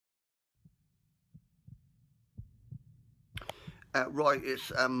Right,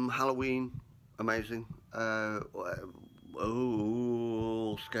 it's Halloween. Amazing.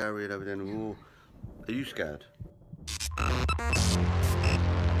 Oh, scary and everything. Ooh. Are you scared?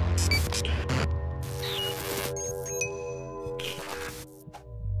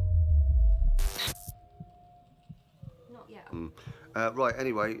 Not yet. Right,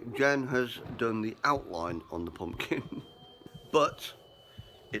 anyway, Jen has done the outline on the pumpkin, but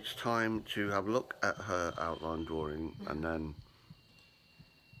it's time to have a look at her outline drawing, and then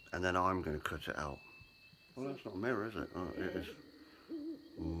I'm going to cut it out. Oh, that's not a mirror, is it? Oh, it is.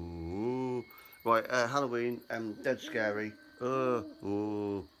 Ooh. Right, Halloween, dead scary. Ooh,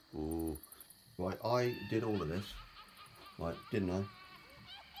 ooh. Right, I did all of this, right, didn't I?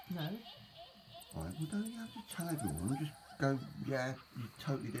 No. Right, well, don't you have to tell everyone? Just go, yeah, you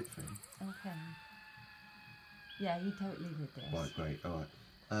totally did, Finn. Okay. Yeah, you totally did this. Right, great,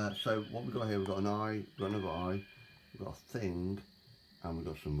 alright. So what we've got here, we've got an eye, we've got another eye, we've got a thing, and we've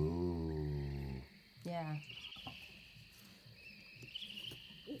got some ooh. Yeah.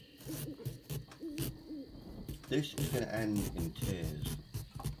 This is going to end in tears.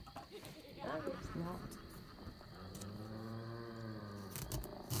 No, it's not.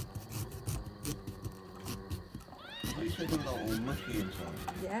 You said it's all mushy inside.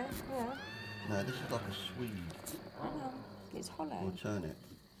 Yeah, yeah. No, this is like a Swede. I know. It's hollow. I'll turn it.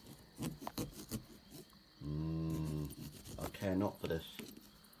 I care not for this.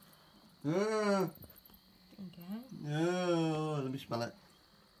 Okay. Let me smell it.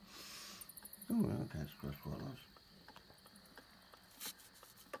 Oh, okay, it's quite nice.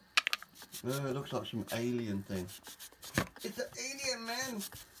 It looks like some alien thing. It's an alien, man!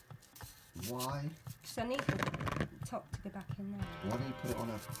 Why? Because I need the top to go back in there. Why don't you put it on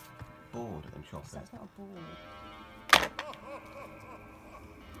a board and chop it? That's not a board.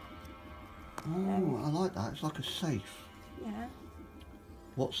 Oh, I like that. It's like a safe. Yeah.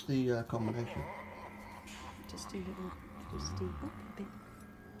 What's the combination? Just do a bit.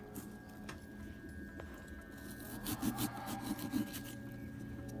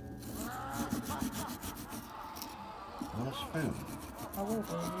 Want a spoon? I will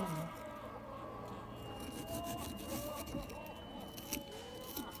do, yeah.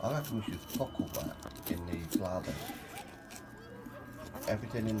 I reckon we should buckle that in the flour bed.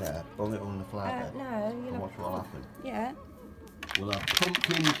 Everything in there, bung it on the flour bed. No, And you'll watch what'll happen. Yeah. We'll have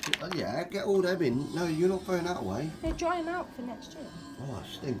pumpkins. Oh yeah, get all them in. No, you're not throwing that away. They're drying out for next year. Oh, it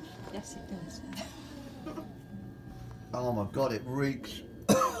stinks. Yes, it does. Oh my god, it reeks.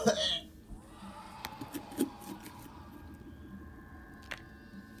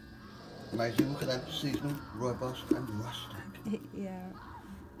 Amazing, look at that. Seasonal, robust and rustic. Yeah.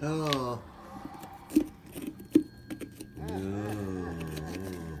 Oh.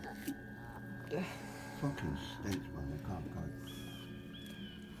 Fucking stinks, man. I can't cope.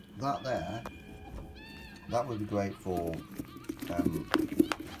 That there, that would be great for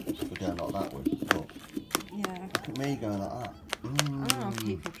going like that with. Look. Yeah. Look at me going like that. I don't know if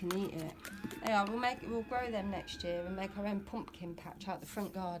people can eat it. Yeah, we'll grow them next year and make our own pumpkin patch out the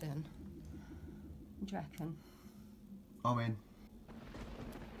front garden. What do you reckon? I'm in.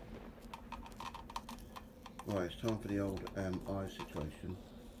 Right, it's time for the old eye situation.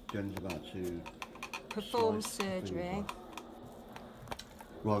 Jen's about to Perform slice the things surgery. off.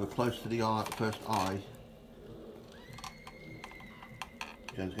 Right, we're close to the eye, first eye.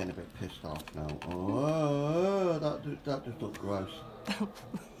 Jen's getting a bit pissed off now. Oh, that just looked gross.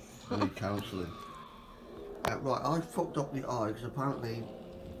 I need counselling. Right, I fucked up the eye because apparently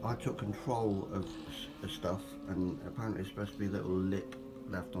I took control of the stuff, and apparently there's supposed to be a little lip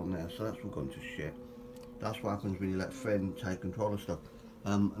left on there, so that's all gone to shit. That's what happens when you let Finn take control of stuff.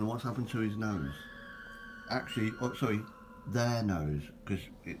 And what's happened to his nose? Actually, oh, sorry, their nose, because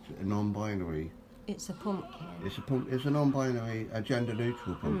it's a non-binary. It's a pumpkin. It's a non-binary, a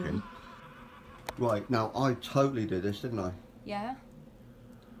gender-neutral pumpkin. Right, now I totally did this, didn't I? Yeah.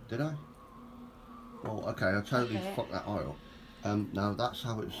 Did I? Well, okay, I totally fucked that eye up. Now that's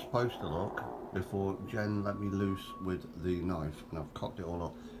how it's supposed to look before Jen let me loose with the knife, and I've cocked it all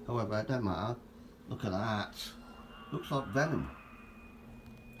up. However, it don't matter. Look at that. Looks like venom.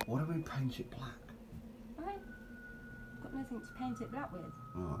 Why don't we paint it black? Right. Got nothing to paint it black with.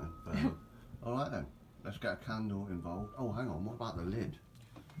 Alright, alright then. Let's get a candle involved. Oh, hang on, what about the lid?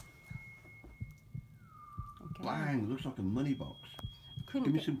 Okay. Bang, looks like a money box.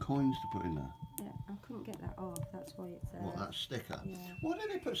 Give me some coins to put in there. Yeah, I couldn't get that off, that's why it's there. What, that sticker? Yeah. Why do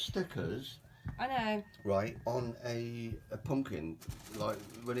they put stickers, I know. right, on a pumpkin, like,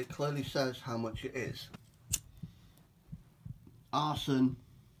 when it clearly says how much it is? Arson.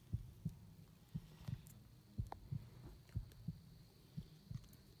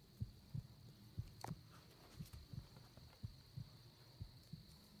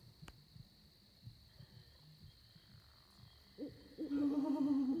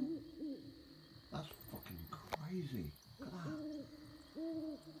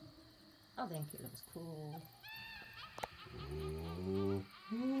 I think it looks cool. Oh,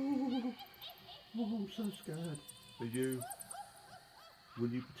 oh, oh, I'm so scared. Are you? Will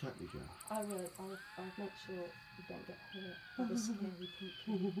you protect me, Jen? I will. I'll make sure you don't get hurt by the scary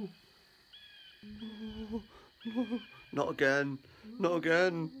pumpkin. Not again. Not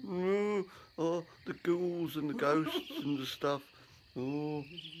again. Oh, oh, the ghouls and the ghosts and the stuff. Oh,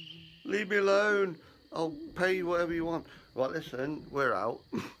 leave me alone. I'll pay you whatever you want. Right, listen, we're out.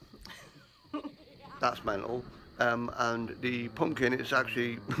 That's mental. And the pumpkin is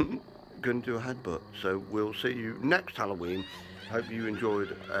actually going to do a headbutt. So we'll see you next Halloween. Hope you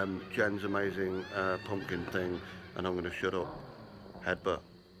enjoyed Jen's amazing pumpkin thing. And I'm going to shut up. Headbutt.